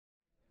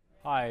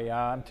Hi,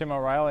 I'm Tim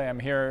O'Reilly. I'm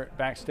here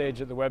backstage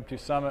at the Web2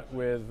 Summit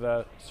with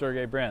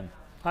Sergey Brin.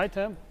 Hi,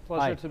 Tim.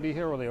 Pleasure to be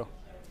here with you.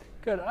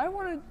 Good. I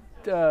wanted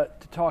to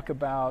talk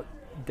about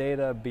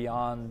data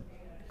beyond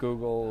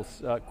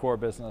Google's core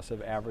business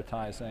of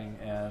advertising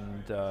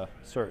and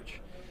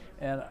search.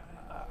 And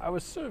I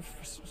was sort of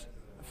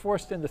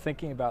forced into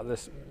thinking about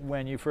this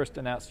when you first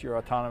announced your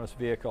autonomous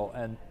vehicle,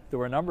 and there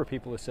were a number of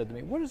people who said to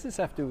me, what does this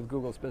have to do with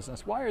Google's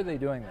business? Why are they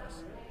doing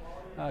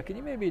this? Can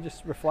you maybe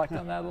just reflect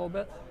on that a little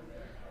bit?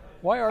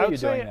 Why are you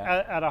doing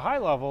that? At a high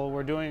level,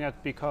 we're doing it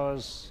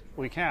because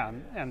we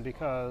can, and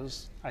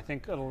because I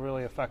think it'll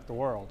really affect the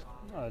world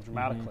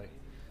dramatically.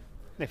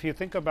 Mm-hmm. If you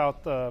think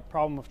about the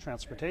problem of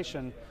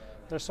transportation,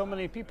 there's so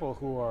many people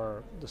who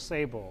are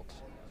disabled,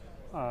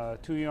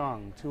 too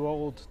young, too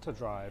old to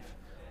drive.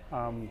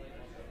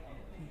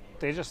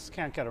 They just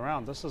can't get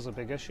around. This is a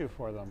big issue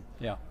for them.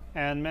 Yeah.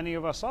 And many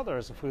of us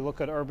others, if we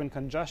look at urban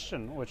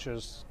congestion, which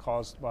is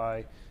caused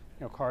by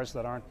cars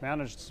that aren't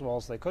managed as well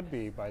as they could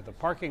be, by the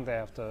parking they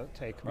have to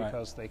take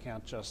because they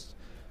can't just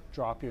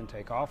drop you and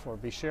take off, or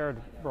be shared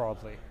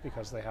broadly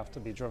because they have to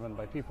be driven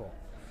by people.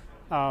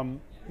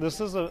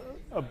 This is a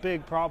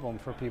big problem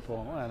for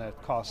people, and it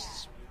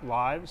costs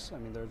lives. I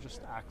mean, they're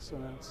just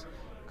accidents.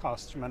 It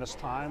costs tremendous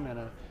time,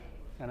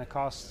 and it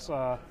costs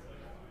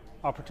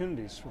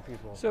opportunities for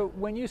people. So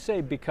when you say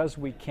because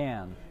we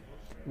can,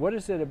 what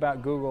is it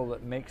about Google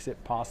that makes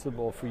it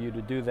possible for you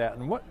to do that?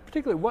 And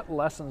particularly what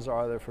lessons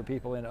are there for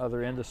people in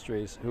other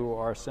industries who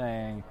are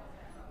saying,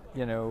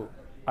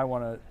 I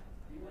want to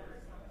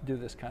do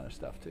this kind of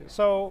stuff too?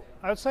 So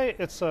I would say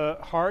it's a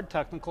hard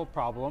technical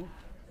problem.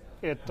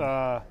 It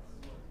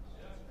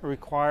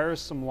requires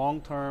some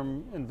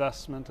long-term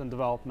investment and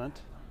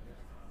development.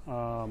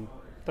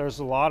 There's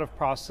a lot of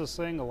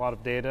processing, a lot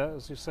of data,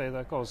 as you say,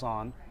 that goes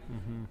on.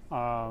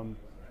 Mm-hmm.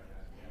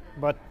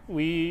 But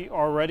we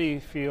already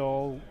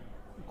feel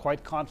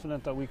quite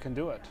confident that we can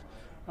do it.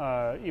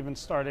 Even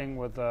starting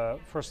with,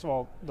 first of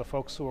all, the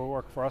folks who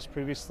work for us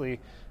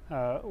previously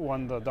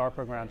won the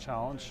DARPA Grand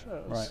Challenge,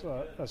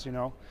 as you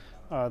know.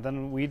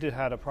 Then we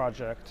had a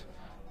project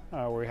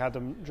where we had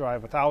them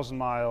drive 1,000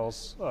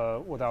 miles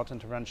without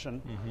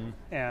intervention,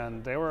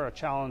 and they were a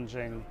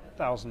challenging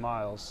 1,000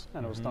 miles,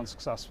 and it was done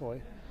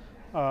successfully.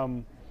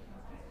 And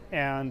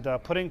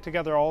putting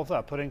together all of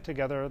that, putting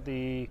together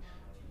the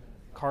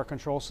car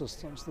control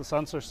systems, the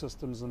sensor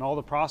systems, and all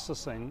the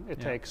processing it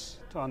takes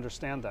to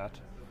understand that.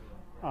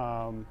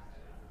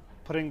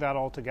 Putting that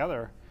all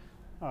together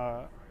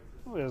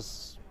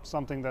is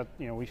something that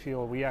we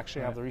feel we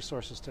actually have the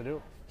resources to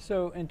do.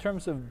 So in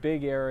terms of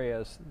big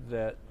areas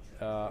that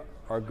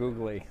are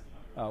googly,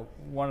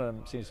 one of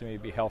them seems to me to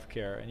be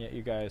healthcare, and yet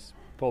you guys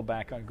pulled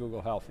back on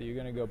Google Health. Are you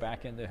going to go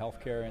back into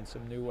healthcare in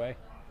some new way?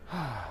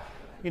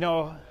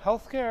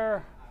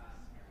 Healthcare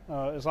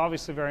is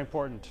obviously very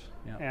important,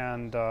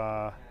 and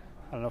I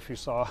don't know if you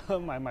saw,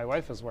 my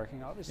wife is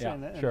working obviously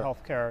in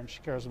healthcare, and she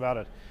cares about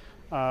it.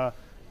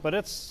 But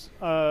it's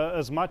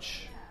as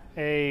much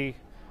a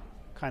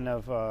kind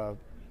of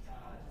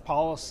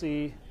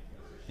policy,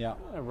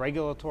 a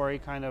regulatory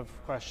kind of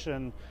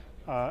question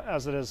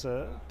as it is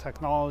a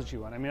technology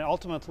one. I mean,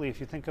 ultimately, if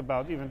you think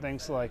about even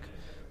things like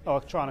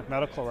electronic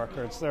medical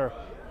records, they're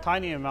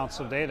tiny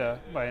amounts of data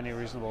by any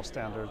reasonable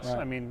standards.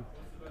 I mean,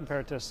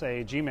 compared to,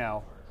 say,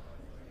 Gmail.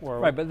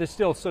 Right, but there's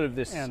still sort of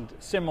this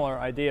similar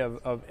idea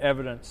of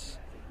evidence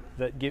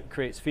that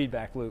creates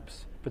feedback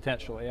loops,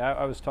 potentially.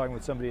 I was talking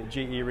with somebody at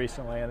GE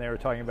recently, and they were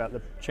talking about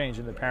the change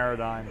in the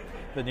paradigm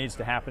that needs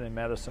to happen in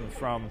medicine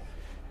from,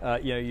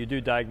 you do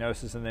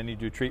diagnosis and then you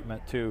do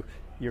treatment, to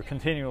you're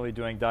continually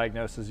doing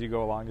diagnosis, you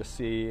go along to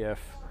see if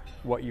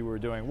what you were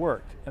doing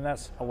worked. And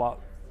that's a lot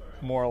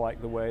more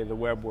like the way the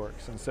web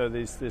works. And so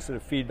these sort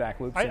of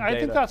feedback loops in data. I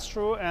think that's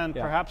true, and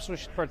perhaps we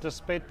should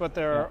participate, but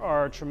there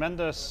are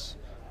tremendous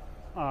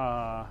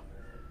I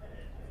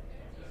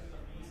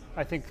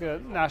think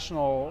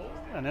national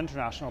and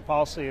international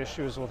policy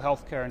issues with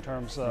healthcare in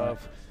terms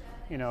of,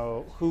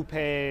 who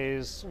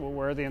pays,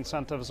 where the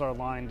incentives are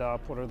lined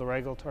up, what are the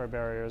regulatory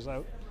barriers.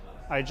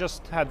 I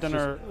just had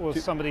dinner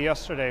with somebody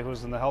yesterday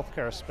who's in the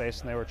healthcare space,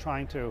 and they were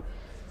trying to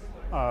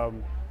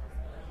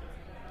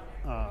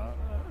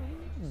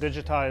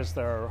digitize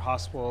their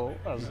hospital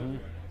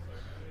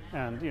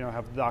and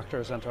have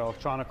doctors enter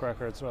electronic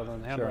records rather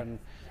than handwritten.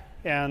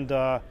 And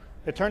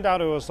it turned out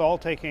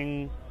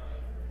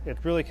it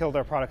really killed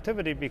their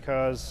productivity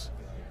because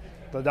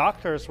the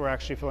doctors were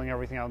actually filling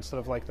everything out instead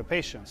of like the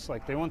patients.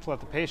 Like they wouldn't let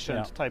the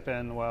patient type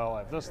in, well, I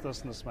have this,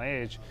 and this is my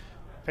age.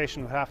 The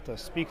patient would have to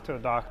speak to a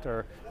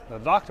doctor. The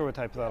doctor would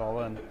type that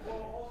all in.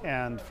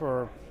 And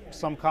for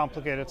some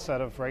complicated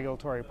set of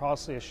regulatory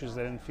policy issues,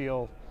 they didn't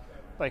feel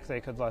like they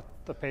could let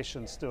the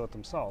patients do it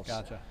themselves.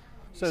 Gotcha.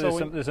 So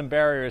there's some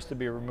barriers to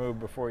be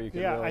removed before you can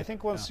really... I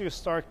think once you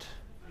start...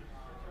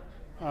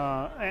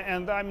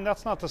 and I mean,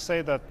 that's not to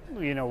say that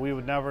we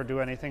would never do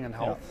anything in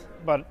health,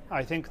 but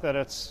I think that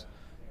it's.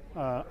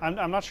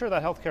 I'm not sure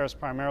that healthcare is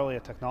primarily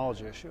a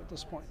technology issue at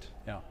this point.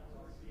 Yeah,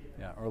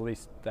 or at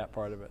least that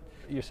part of it.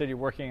 You said you're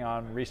working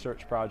on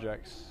research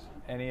projects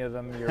any of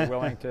them you're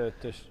willing to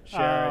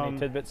share any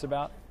tidbits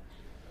about?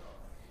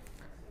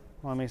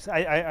 Let me see.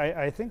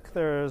 I think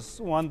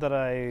there's one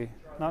that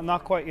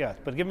not quite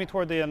yet, but give me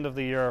toward the end of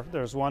the year.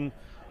 There's one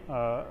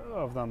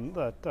of them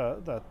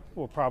that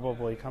will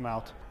probably come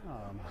out.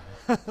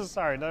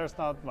 Sorry, there's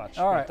not much.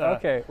 All right.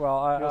 Okay.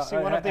 Well, you'll see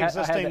one of the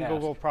existing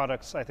Google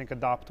products. I think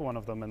adopt one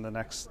of them in the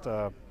next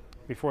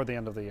before the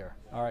end of the year.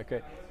 All right.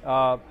 Great.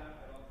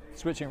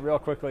 Switching real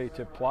quickly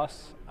to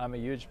Plus. I'm a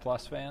huge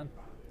Plus fan.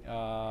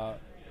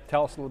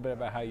 Tell us a little bit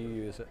about how you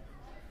use it.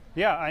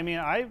 Yeah, I mean,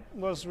 I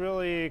was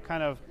really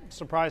kind of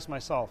surprised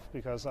myself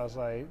because, as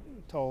I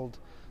told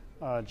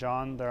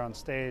John there on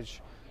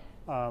stage,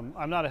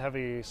 I'm not a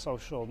heavy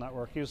social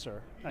network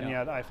user, and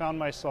yet I found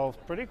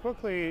myself pretty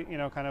quickly,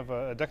 kind of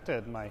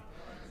addicted. My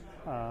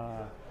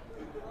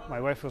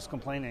wife was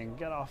complaining,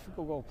 "Get off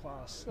Google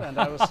Plus," and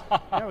I was,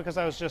 because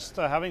I was just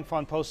having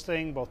fun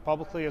posting both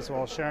publicly as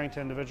well as sharing to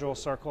individual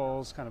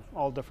circles, kind of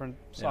all different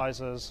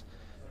sizes,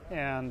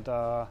 and.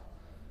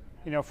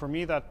 For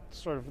me, that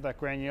sort of that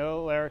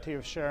granularity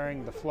of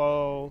sharing, the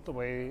flow, the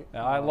way.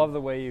 I love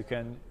the way you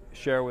can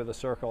share with a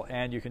circle,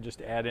 and you can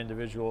just add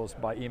individuals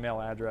by email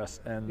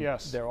address, and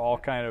they're all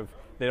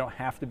they don't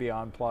have to be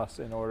on Plus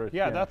in order.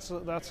 Yeah,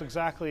 that's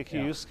exactly a key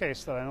use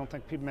case that I don't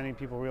think many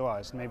people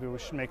realize. Maybe we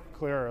should make it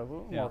clear, a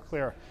little more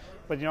clear.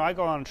 But I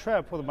go on a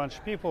trip with a bunch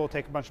of people,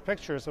 take a bunch of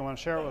pictures, and want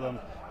to share it with them,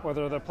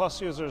 whether they're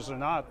Plus users or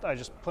not. I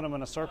just put them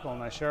in a circle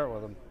and I share it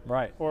with them.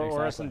 Right.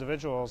 Or as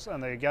individuals,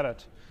 and they get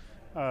it.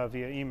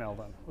 Via email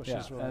then, which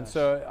is really nice.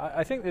 So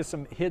I think there's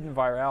some hidden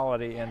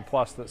virality in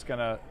Plus that's going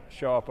to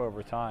show up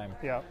over time.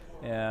 Yeah.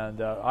 And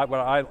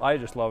I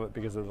just love it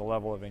because of the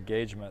level of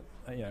engagement.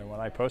 When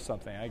I post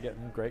something, I get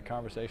in great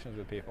conversations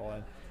with people,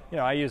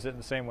 and I use it in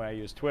the same way I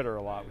use Twitter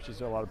a lot, which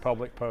is a lot of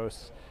public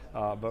posts.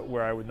 But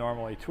where I would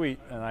normally tweet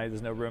and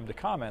there's no room to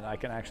comment, I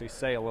can actually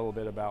say a little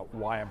bit about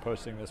why I'm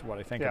posting this, what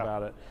I think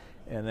about it,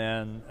 and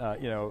then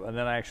and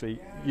then I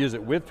actually use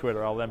it with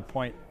Twitter. I'll then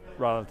point.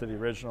 Rather than to the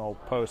original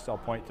post, I'll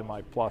point to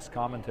my Plus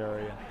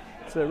commentary. And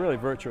it's a really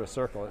virtuous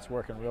circle. It's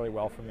working really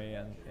well for me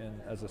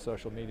as a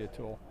social media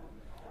tool.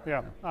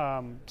 Yeah.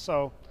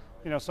 So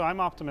I'm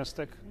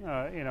optimistic.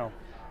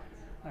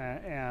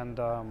 And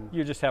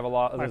you just have a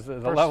lot. The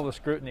level of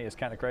scrutiny is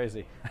kind of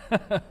crazy.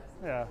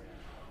 Yeah.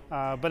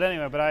 But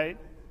anyway,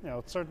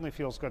 it certainly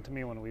feels good to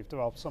me when we've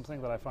developed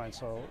something that I find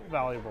so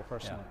valuable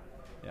personally.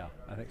 Yeah,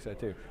 I think so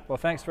too. Well,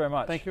 thanks very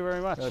much. Thank you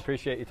very much. I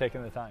appreciate you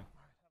taking the time.